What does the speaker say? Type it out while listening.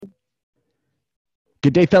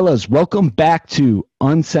Good day, fellows. Welcome back to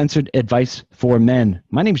Uncensored Advice for Men.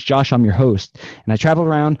 My name is Josh. I'm your host, and I travel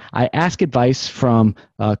around. I ask advice from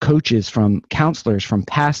coaches, from counselors, from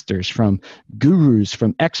pastors, from gurus,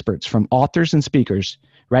 from experts, from authors and speakers,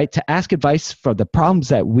 right? To ask advice for the problems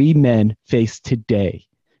that we men face today,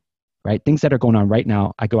 right? Things that are going on right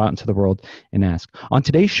now. I go out into the world and ask. On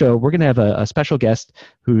today's show, we're going to have a special guest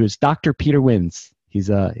who is Dr. Peter Wins. He's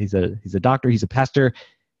a doctor. He's a pastor.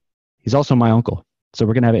 He's also my uncle. So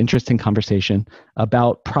we're going to have an interesting conversation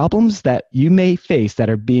about problems that you may face that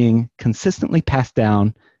are being consistently passed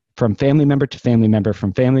down from family member to family member,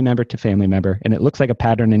 from family member to family member, and it looks like a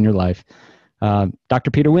pattern in your life. Dr.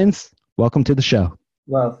 Peter Wins, welcome to the show.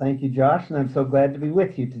 Well, thank you, Josh, and I'm so glad to be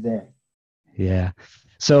with you today. Yeah.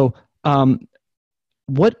 So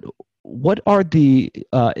what are the,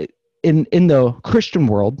 in the Christian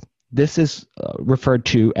world, this is referred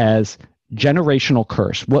to as generational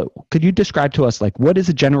curse. What could you describe to us? Like, what is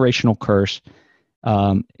a generational curse?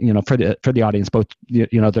 For the audience, both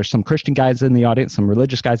there's some Christian guys in the audience, some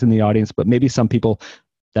religious guys in the audience, but maybe some people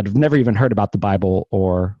that have never even heard about the Bible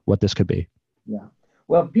or what this could be. Yeah.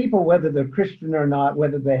 Well, people, whether they're Christian or not,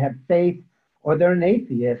 whether they have faith or they're an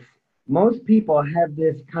atheist, most people have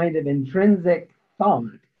this kind of intrinsic thought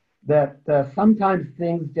that sometimes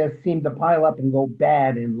things just seem to pile up and go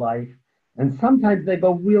bad in life. And sometimes they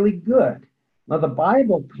go really good. Now, the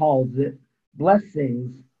Bible calls it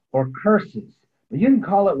blessings or curses. You can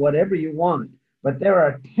call it whatever you want, but there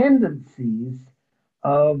are tendencies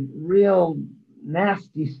of real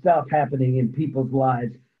nasty stuff happening in people's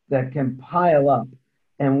lives that can pile up.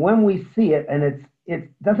 And when we see it, and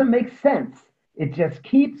it doesn't make sense, it just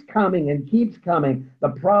keeps coming and keeps coming, the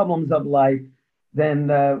problems of life, then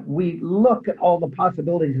we look at all the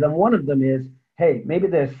possibilities. And one of them is, hey, maybe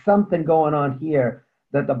there's something going on here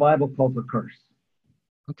that the Bible calls a curse.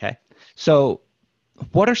 Okay. So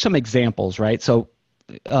what are some examples, right? So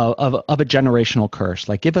of a generational curse?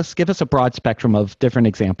 Like give us a broad spectrum of different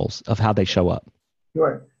examples of how they show up.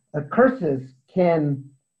 Sure. Curses can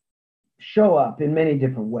show up in many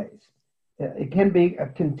different ways. It can be a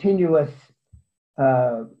continuous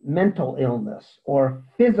mental illness or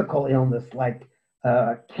physical illness, like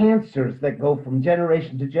cancers that go from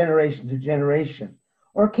generation to generation to generation,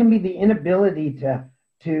 or it can be the inability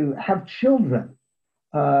to have children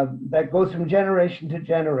that goes from generation to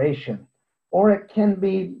generation, or it can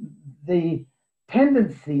be the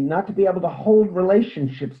tendency not to be able to hold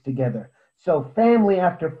relationships together. So family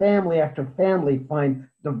after family after family find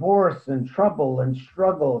divorce and trouble and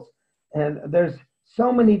struggles, and there's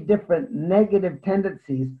so many different negative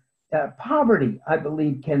tendencies. Poverty, I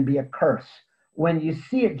believe, can be a curse. When you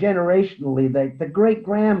see it generationally, the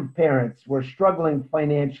great-grandparents were struggling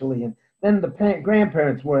financially, and then the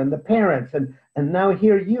grandparents were, and the parents, and now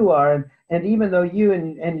here you are, and even though you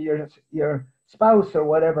and your spouse or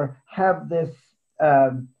whatever have this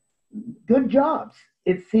good jobs,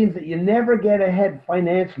 it seems that you never get ahead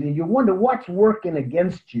financially. You wonder what's working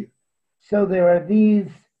against you. So there are these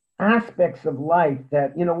aspects of life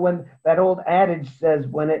that, when that old adage says,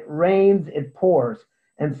 when it rains, it pours.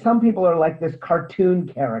 And some people are like this cartoon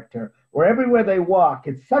character, where everywhere they walk,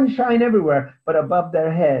 it's sunshine everywhere, but above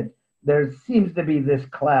their head, there seems to be this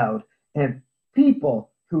cloud. And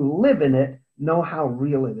people who live in it know how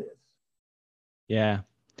real it is. Yeah.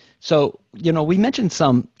 So, we mentioned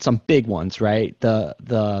some big ones, right?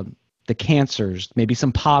 The cancers, maybe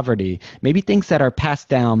some poverty, maybe things that are passed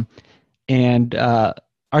down. And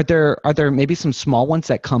are there maybe some small ones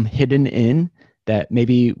that come hidden in that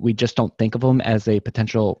maybe we just don't think of them as a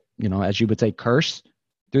potential, as you would say, curse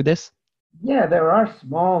through this? Yeah, there are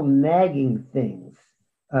small nagging things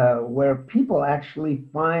where people actually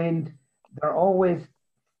find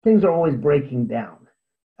things are always breaking down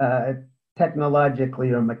technologically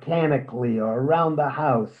or mechanically or around the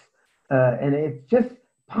house. And it just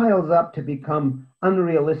piles up to become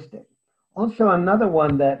unrealistic. Also, another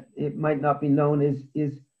one that it might not be known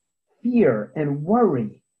is fear and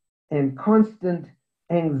worry and constant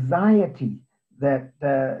anxiety that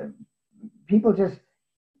people just,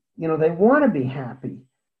 they want to be happy,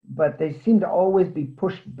 but they seem to always be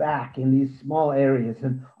pushed back in these small areas.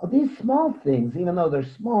 And these small things, even though they're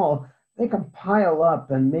small, they can pile up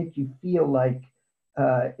and make you feel like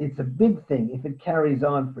it's a big thing if it carries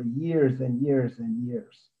on for years and years and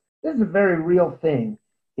years. This is a very real thing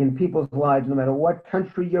in people's lives, no matter what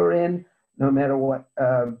country you're in, no matter what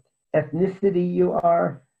ethnicity you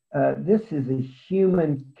are. This is a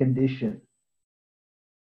human condition.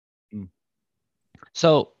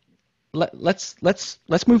 So let's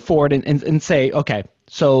move forward and say, okay,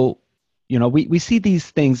 so we see these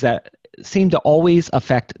things that seem to always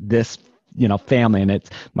affect this family, and it's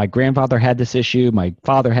my grandfather had this issue, my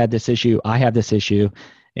father had this issue, I have this issue,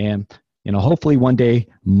 and hopefully one day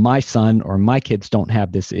my son or my kids don't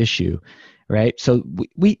have this issue, right? So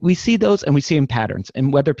we see those, and we see in patterns,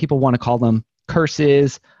 and whether people want to call them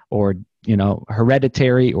curses or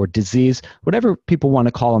hereditary or disease, whatever people want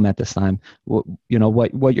to call them at this time.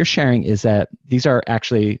 What you're sharing is that these are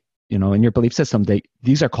actually, in your belief system,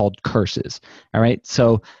 these are called curses. All right.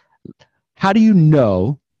 So how do you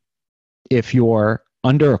know if you're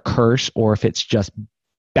under a curse or if it's just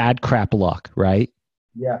bad crap luck, right?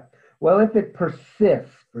 Yeah. Well, if it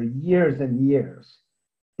persists for years and years,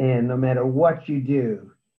 and no matter what you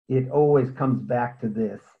do, it always comes back to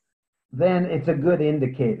this, then it's a good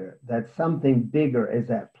indicator that something bigger is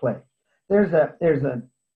at play. There's a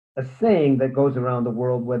saying that goes around the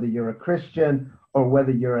world, whether you're a Christian or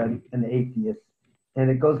whether you're an atheist, and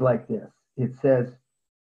it goes like this. It says,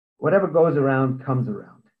 whatever goes around comes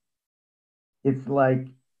around. It's like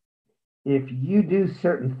if you do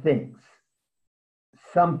certain things,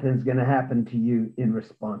 something's going to happen to you in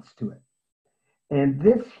response to it. And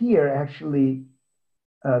this here actually,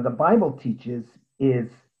 the Bible teaches, is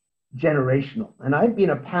generational. And I've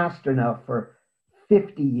been a pastor now for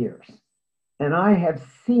 50 years, and I have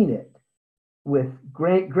seen it with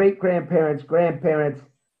great-grandparents, grandparents,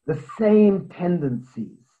 the same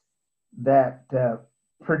tendencies that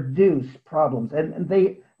produce problems. And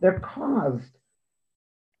they're caused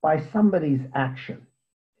by somebody's action.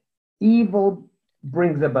 Evil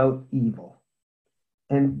brings about evil,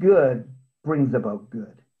 and good brings about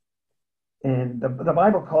good. And the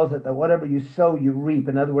Bible calls it that whatever you sow, you reap.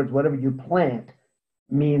 In other words, whatever you plant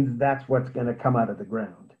means that's what's going to come out of the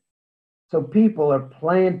ground. So people are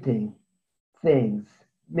planting things,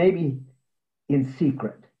 maybe in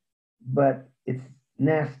secret, but it's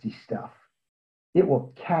nasty stuff. It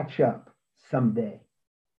will catch up someday.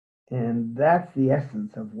 And that's the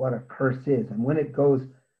essence of what a curse is. And when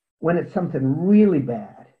it's something really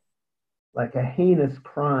bad, like a heinous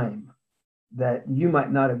crime that you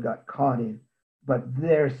might not have got caught in, but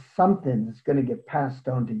there's something that's going to get passed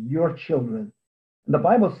on to your children. And the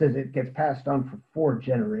Bible says it gets passed on for 4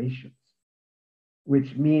 generations,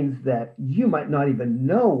 which means that you might not even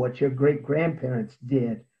know what your great-grandparents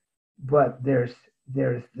did, but there's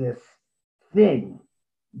this thing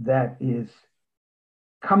that is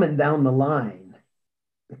coming down the line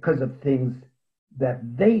because of things that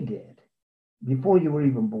they did before you were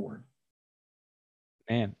even born.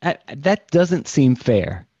 Man, that doesn't seem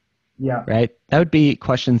fair. Yeah. Right? That would be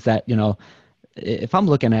questions that, if I'm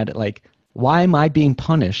looking at it like, why am I being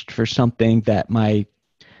punished for something that my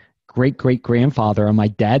great-great-grandfather on my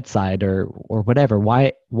dad's side or whatever,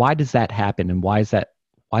 why does that happen, and why is that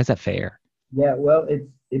fair? Yeah, well,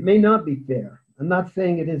 it may not be fair. I'm not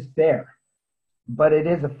saying it is fair, but it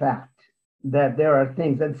is a fact that there are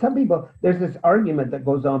things, and some people, there's this argument that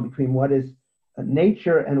goes on between what is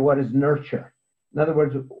nature and what is nurture. In other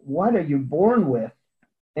words, what are you born with,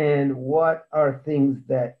 and what are things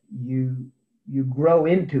that you grow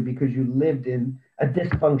into because you lived in a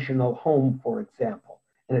dysfunctional home, for example,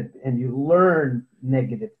 and you learn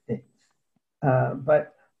negative things.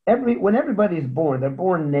 But when everybody's born, they're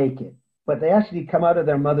born naked, but they actually come out of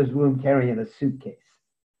their mother's womb carrying a suitcase.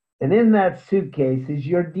 And in that suitcase is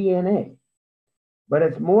your DNA. But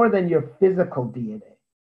it's more than your physical DNA.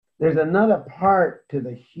 There's another part to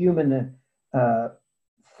the human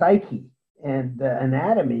psyche and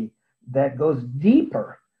anatomy that goes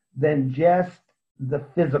deeper than just the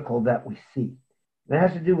physical that we see. It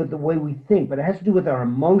has to do with the way we think, but it has to do with our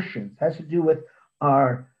emotions. It has to do with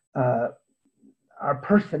our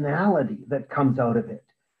personality that comes out of it.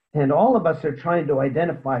 And all of us are trying to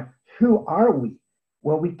identify, who are we?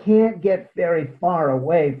 Well, we can't get very far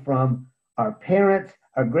away from our parents,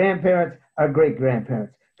 our grandparents, our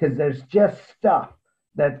great-grandparents, because there's just stuff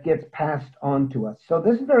that gets passed on to us. So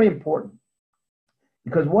this is very important,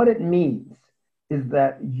 because what it means is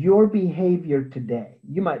that your behavior today,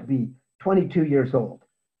 you might be 22 years old,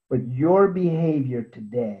 but your behavior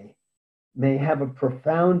today may have a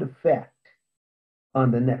profound effect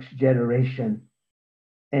on the next generation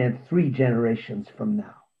and 3 generations from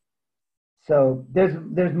now. So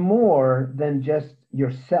there's more than just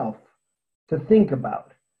yourself to think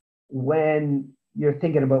about when you're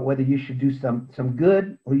thinking about whether you should do some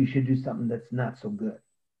good or you should do something that's not so good.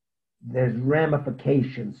 There's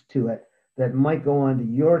ramifications to it that might go on to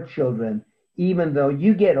your children, even though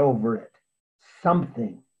you get over it.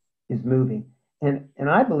 Something is moving. And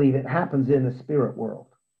I believe it happens in the spirit world.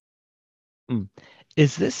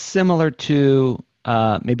 Is this similar to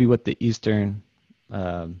maybe what the Eastern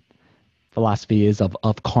philosophy is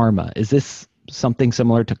of karma? Is this something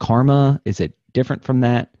similar to karma? Is it different from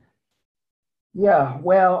that? Yeah,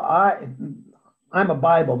 well, I'm a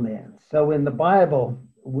Bible man. So in the Bible,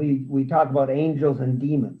 we talk about angels and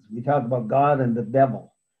demons. We talk about God and the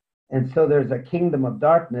devil. And so there's a kingdom of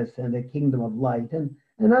darkness and a kingdom of light. And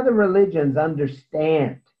other religions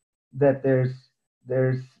understand that there's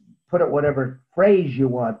put it whatever phrase you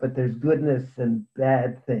want, but there's goodness and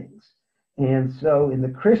bad things. And so in the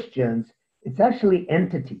Christians, it's actually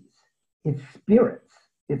entities, it's spirits.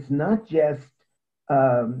 It's not just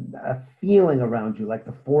a feeling around you, like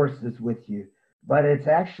the force is with you, but it's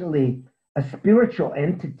actually a spiritual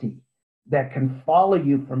entity that can follow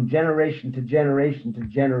you from generation to generation to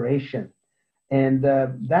generation. And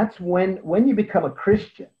that's when you become a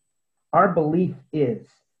Christian, our belief is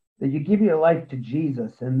that you give your life to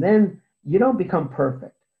Jesus, and then you don't become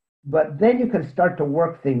perfect, but then you can start to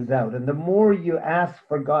work things out. And the more you ask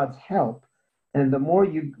for God's help, and the more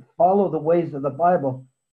you follow the ways of the Bible,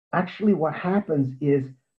 actually what happens is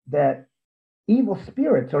that evil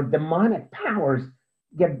spirits or demonic powers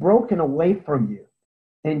get broken away from you,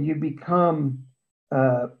 and you become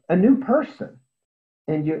a new person,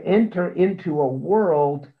 and you enter into a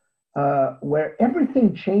world where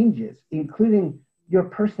everything changes, including your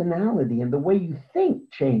personality, and the way you think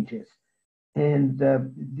changes, and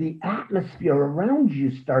the atmosphere around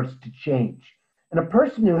you starts to change. And a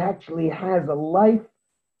person who actually has a life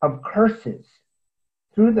of curses,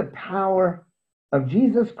 through the power of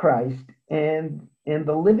Jesus Christ and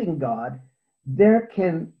the living God, there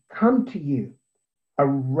can come to you a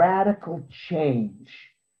radical change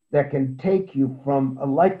that can take you from a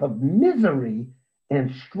life of misery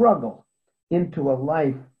and struggle into a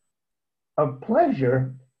life of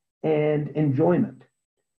pleasure and enjoyment.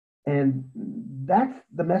 And that's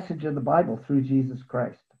the message of the Bible through Jesus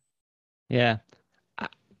Christ. Yeah.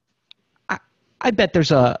 I bet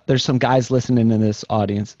there's some guys listening in this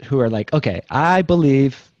audience who are like, okay, I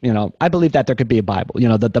believe that there could be a Bible,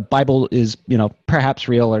 that the Bible is, perhaps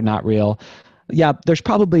real or not real. Yeah, there's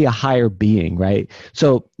probably a higher being, right?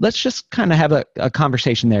 So let's just kind of have a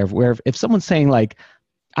conversation there where if someone's saying like,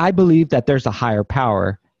 I believe that there's a higher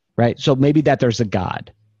power, right? So maybe that there's a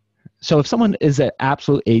God. So if someone is an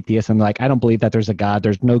absolute atheist and like, I don't believe that there's a God,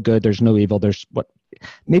 there's no good, there's no evil, there's what,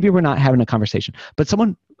 maybe we're not having a conversation, but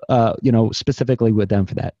someone, specifically with them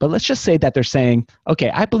for that. But let's just say that they're saying, okay,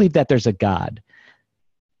 I believe that there's a God.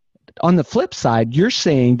 On the flip side, you're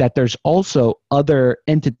saying that there's also other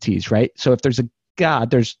entities, right? So if there's a God,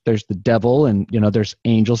 there's the devil, and there's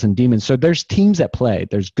angels and demons. So there's teams at play.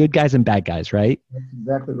 There's good guys and bad guys, right? That's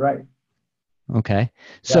exactly right. Okay. Yeah.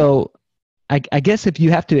 So I guess if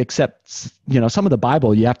you have to accept, some of the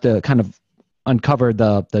Bible, you have to kind of uncover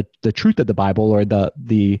the truth of the Bible, or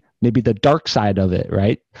the maybe the dark side of it,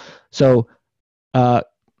 right? So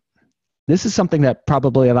this is something that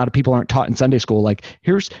probably a lot of people aren't taught in Sunday school. Like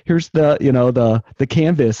here's the the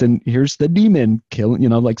canvas, and here's the demon killing,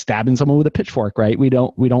 like stabbing someone with a pitchfork, right? We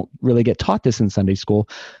don't really get taught this in Sunday school.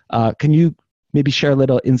 Can you maybe share a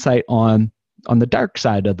little insight on the dark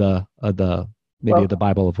side of the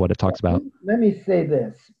Bible, of what it talks about? Let me say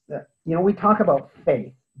this. We talk about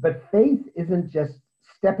faith, but faith isn't just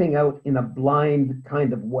stepping out in a blind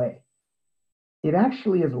kind of way. It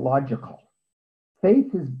actually is logical.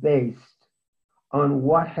 Faith is based on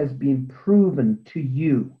what has been proven to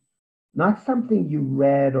you, not something you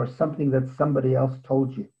read or something that somebody else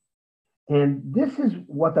told you. And this is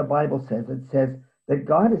what the Bible says. It says that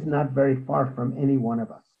God is not very far from any one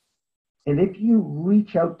of us. And if you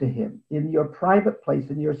reach out to him in your private place,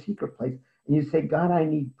 in your secret place, and you say, God, I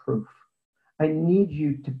need proof. I need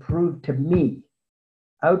you to prove to me,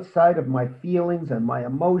 outside of my feelings and my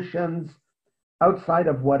emotions, outside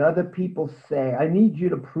of what other people say, I need you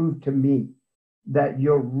to prove to me that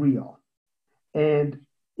you're real. And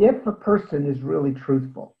if a person is really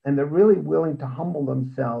truthful and they're really willing to humble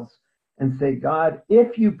themselves and say, God,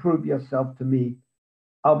 if you prove yourself to me,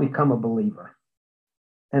 I'll become a believer.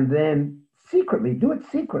 And then do it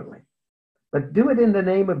secretly, but do it in the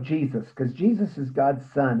name of Jesus, because Jesus is God's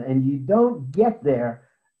son, and you don't get there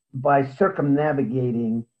by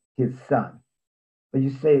circumnavigating his son. But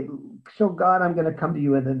you say, so God, I'm going to come to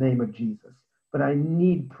you in the name of Jesus, but I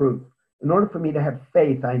need proof. In order for me to have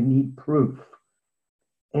faith, I need proof.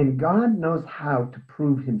 And God knows how to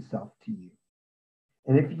prove himself to you.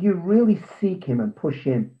 And if you really seek him and push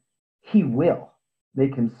him, he will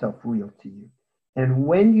make himself real to you. And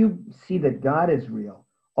when you see that God is real,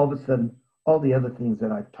 all of a sudden, all the other things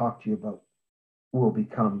that I've talked to you about will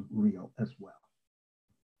become real as well.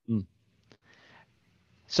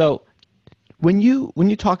 So when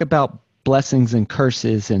you talk about blessings and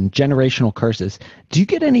curses and generational curses, do you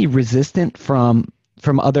get any resistance from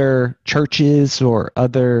other churches or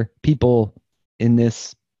other people in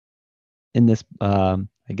this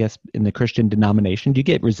I guess in the Christian denomination? Do you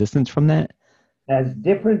get resistance from that? As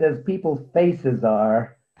different as people's faces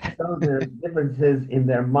are, so there's differences in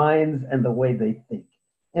their minds and the way they think.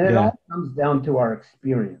 And it Yeah. all comes down to our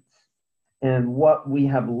experience and what we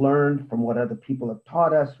have learned from what other people have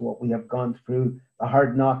taught us, what we have gone through, the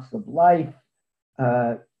hard knocks of life,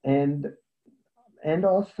 uh, and and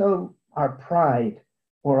also our pride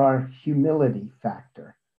or our humility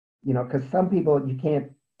factor. You know, because some people you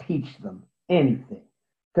can't teach them anything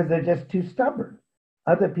because they're just too stubborn.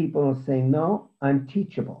 Other people are saying, no, I'm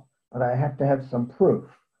teachable, but I have to have some proof.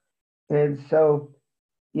 And so,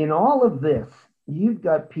 in all of this, you've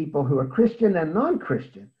got people who are Christian and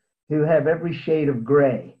non-Christian who have every shade of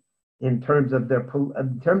gray in terms of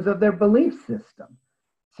their belief system.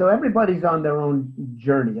 So everybody's on their own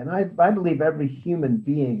journey, and I believe every human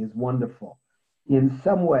being is wonderful in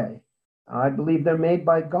some way. I believe they're made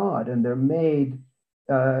by God and they're made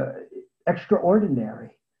uh, extraordinary,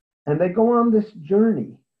 and they go on this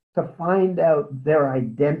journey to find out their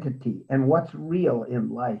identity and what's real in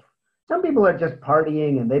life. Some people are just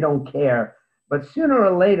partying and they don't care, but sooner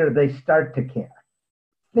or later they start to care.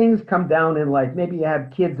 Things come down in life. Maybe you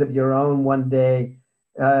have kids of your own one day,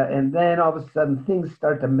 and then all of a sudden things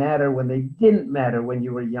start to matter when they didn't matter when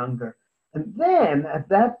you were younger. And then at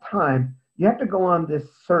that time, you have to go on this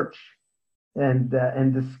search and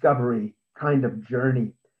discovery kind of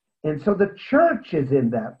journey. And so the church is in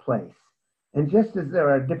that place. And just as there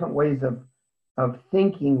are different ways of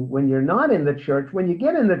thinking when you're not in the church, when you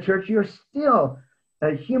get in the church, you're still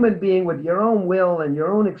a human being with your own will and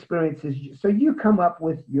your own experiences. So you come up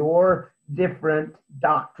with your different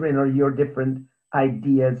doctrine or your different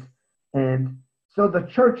ideas. And so the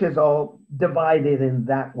church is all divided in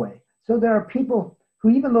that way. So there are people who,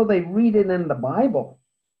 even though they read it in the Bible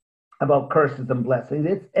about curses and blessings,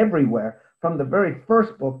 it's everywhere from the very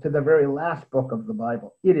first book to the very last book of the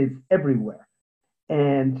Bible. It is everywhere.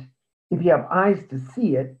 And if you have eyes to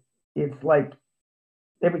see it, it's like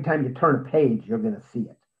every time you turn a page, you're going to see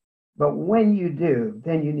it. But when you do,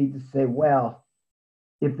 then you need to say, well,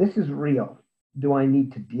 if this is real, do I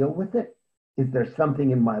need to deal with it? Is there something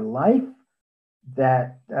in my life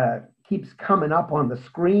that keeps coming up on the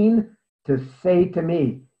screen to say to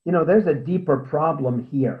me, you know, there's a deeper problem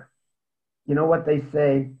here? You know what they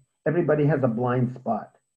say? Everybody has a blind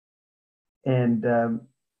spot. And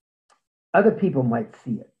other people might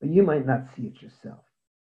see it, but you might not see it yourself.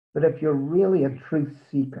 But if you're really a truth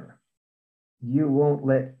seeker, you won't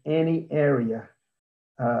let any area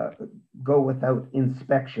uh, go without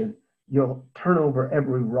inspection. You'll turn over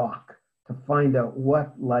every rock to find out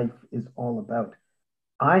what life is all about.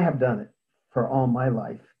 I have done it for all my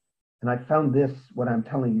life, and I found this, what I'm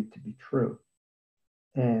telling you, to be true.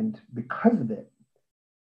 And because of it,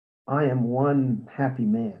 I am one happy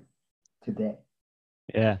man today.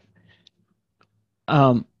 Yeah.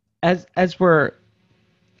 Um, as we're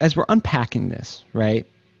unpacking this, right?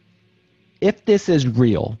 If this is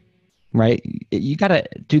real, right? You got to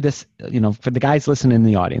do this, for the guys listening in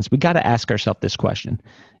the audience, we got to ask ourselves this question.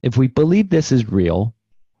 If we believe this is real,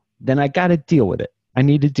 then I got to deal with it. I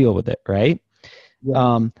need to deal with it, right? Yes,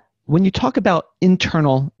 Um, when you talk about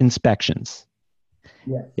internal inspections,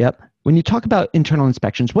 yes. yep. When you talk about internal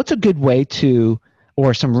inspections, what's a good way to,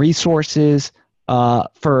 or some resources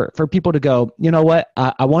for people to go, you know what,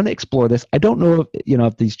 I want to explore this. I don't know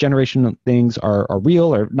if these generation things are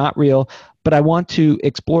real or not real, but I want to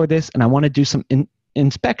explore this and I want to do some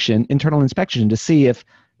internal inspection to see if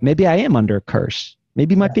maybe I am under a curse.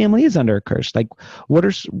 Maybe my Yeah. family is under a curse. Like,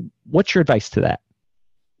 what's your advice to that?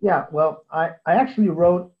 Yeah, well, I actually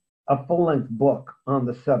wrote a full length book on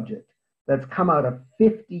the subject that's come out of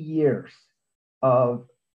 50 years of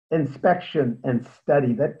inspection and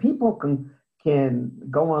study that people can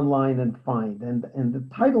go online and find. And the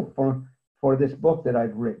title for this book that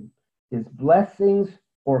I've written is Blessings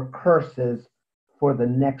or Curses for the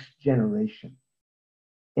Next Generation.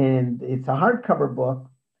 And it's a hardcover book,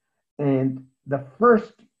 and the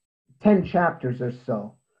first 10 chapters or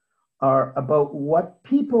so are about what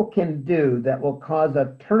people can do that will cause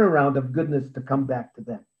a turnaround of goodness to come back to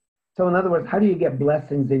them. So, in other words, how do you get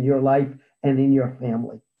blessings in your life and in your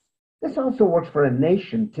family? This also works for a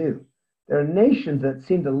nation, too. There are nations that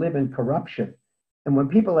seem to live in corruption. And when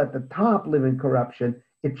people at the top live in corruption,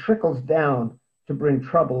 it trickles down to bring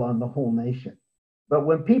trouble on the whole nation. But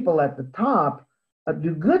when people at the top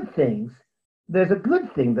do good things, there's a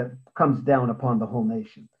good thing that comes down upon the whole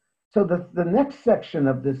nation. So the next section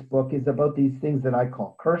of this book is about these things that I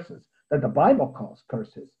call curses. that the Bible calls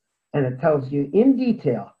curses. And it tells you in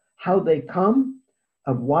detail how they come,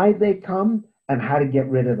 of why they come, and how to get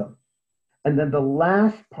rid of them. And then the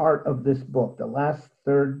last part of this book, the last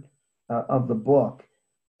third of the book,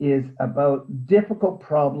 is about difficult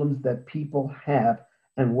problems that people have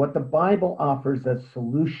and what the Bible offers as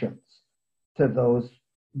solutions to those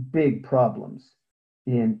big problems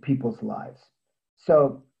in people's lives.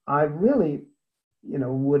 So I really,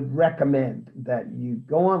 would recommend that you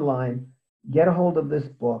go online, get a hold of this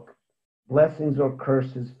book, Blessings or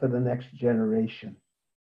Curses for the Next Generation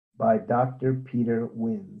by Dr. Peter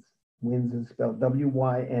Wins. Wins is spelled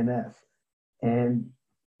W-Y-N-S. And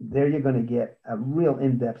there you're going to get a real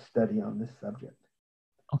in-depth study on this subject.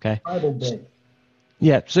 Okay. Bible-based.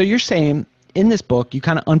 Yeah. So you're saying in this book, you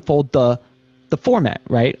kind of unfold the format,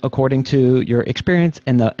 right? According to your experience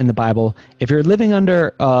in the Bible. If you're living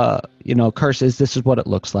under, curses, this is what it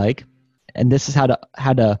looks like. And this is how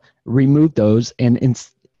to remove those. And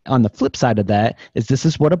on the flip side of that is this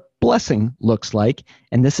is what a blessing looks like.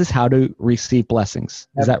 And this is how to receive blessings.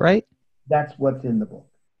 Is that right? That's what's in the book.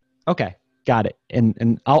 Okay. Got it.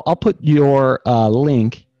 And I'll put your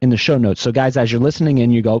link in the show notes. So guys, as you're listening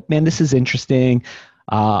in, you go, man, this is interesting.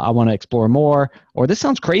 I want to explore more, or this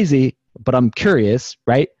sounds crazy, but I'm curious,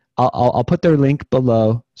 right? I'll put their link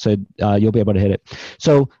below so you'll be able to hit it.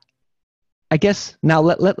 So I guess now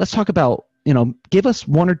let's talk about, give us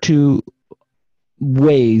one or two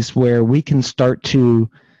ways where we can start to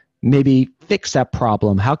maybe fix that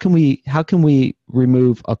problem. How can we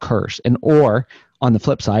remove a curse? And or on the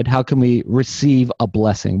flip side, how can we receive a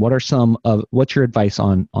blessing? What's your advice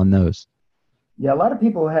on those? Yeah, a lot of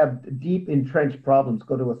people who have deep entrenched problems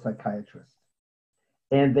go to a psychiatrist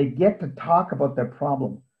and they get to talk about their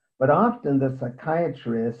problem. But often the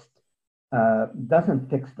psychiatrist doesn't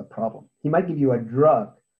fix the problem. He might give you a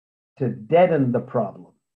drug to deaden the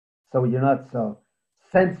problem so you're not so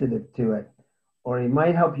sensitive to it, or he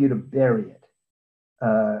might help you to bury it.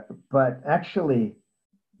 But actually,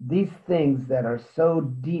 these things that are so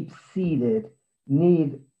deep-seated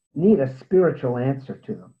need a spiritual answer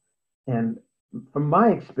to them. And from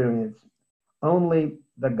my experience, only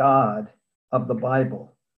the God of the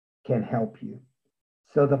Bible can help you.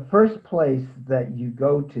 So the first place that you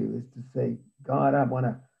go to is to say, God,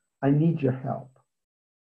 I need your help.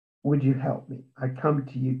 Would you help me? I come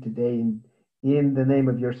to you today in the name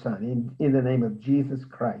of your Son, in the name of Jesus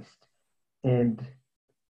Christ. And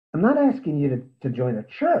I'm not asking you to join a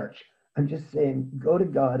church. I'm just saying go to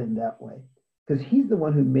God in that way, because he's the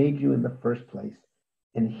one who made you in the first place.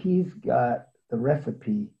 And he's got the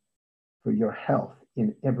recipe for your health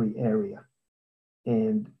in every area.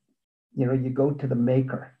 And, you go to the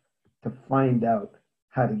maker to find out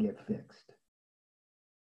how to get fixed.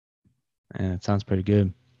 And it sounds pretty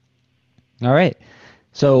good. All right.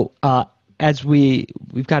 So as we've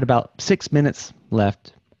got about 6 minutes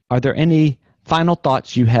left, are there any final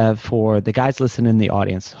thoughts you have for the guys listening in the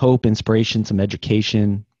audience? Hope, inspiration, some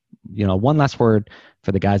education, one last word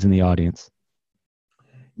for the guys in the audience.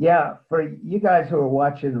 Yeah, for you guys who are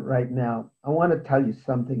watching right now, I want to tell you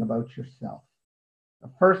something about yourself.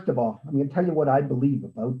 First of all, I'm going to tell you what I believe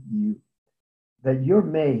about you, that you're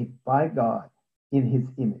made by God in his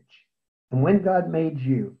image. And when God made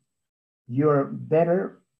you, you're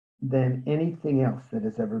better than anything else that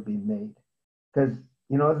has ever been made. Because,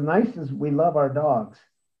 as nice as we love our dogs,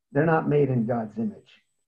 they're not made in God's image.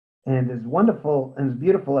 And as wonderful and as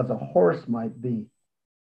beautiful as a horse might be,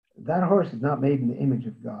 that horse is not made in the image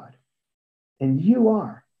of God. And you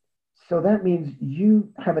are. So that means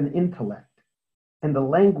you have an intellect and the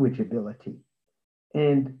language ability.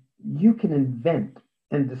 And you can invent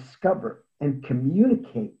and discover and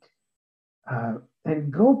communicate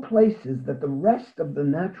and go places that the rest of the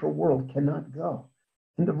natural world cannot go.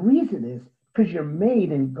 And the reason is because you're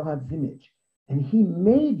made in God's image. And he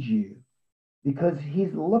made you because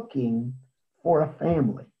he's looking for a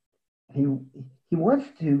family. He wants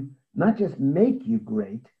to not just make you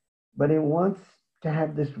great, but he wants to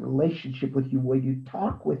have this relationship with you where you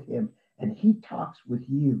talk with him and he talks with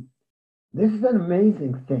you. This is an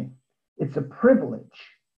amazing thing. It's a privilege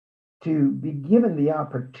to be given the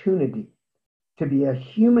opportunity to be a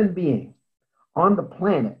human being on the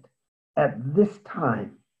planet at this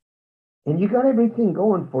time. And you got everything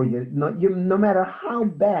going for you, no matter how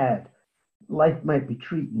bad life might be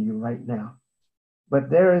treating you right now. But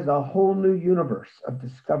there is a whole new universe of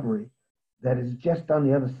discovery that is just on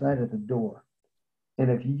the other side of the door. And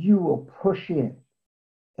if you will push in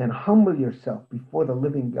and humble yourself before the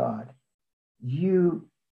living God, you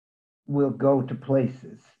will go to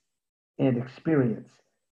places and experience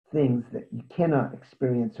things that you cannot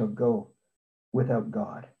experience or go without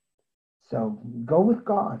God. So go with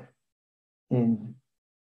God, and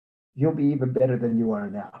you'll be even better than you are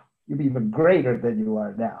now. You'll be even greater than you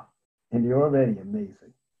are now. And you're already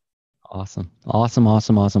amazing. Awesome. Awesome.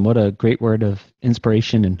 Awesome. Awesome. What a great word of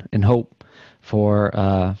inspiration and hope for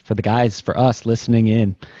the guys, for us listening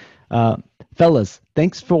in. Fellas,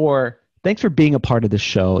 thanks for being a part of this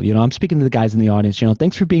show. You know, I'm speaking to the guys in the audience. You know,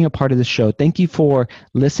 thanks for being a part of the show. Thank you for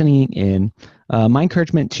listening in. My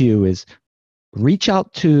encouragement to you is reach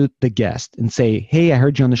out to the guest and say, hey, I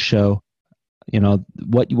heard you on the show. You know,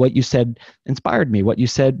 what you said inspired me. What you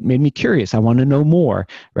said made me curious. I want to know more,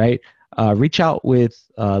 right? Reach out with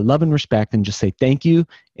love and respect and just say thank you,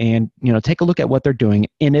 and, you know, take a look at what they're doing.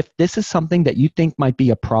 And if this is something that you think might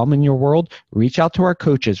be a problem in your world, reach out to our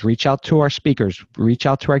coaches, reach out to our speakers, reach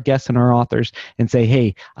out to our guests and our authors and say,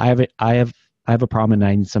 hey, I have a problem and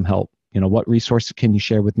I need some help. You know, what resources can you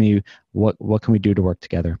share with me? What can we do to work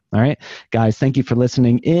together? All right, guys, thank you for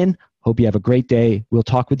listening in. Hope you have a great day. We'll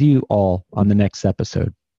talk with you all on the next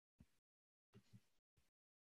episode.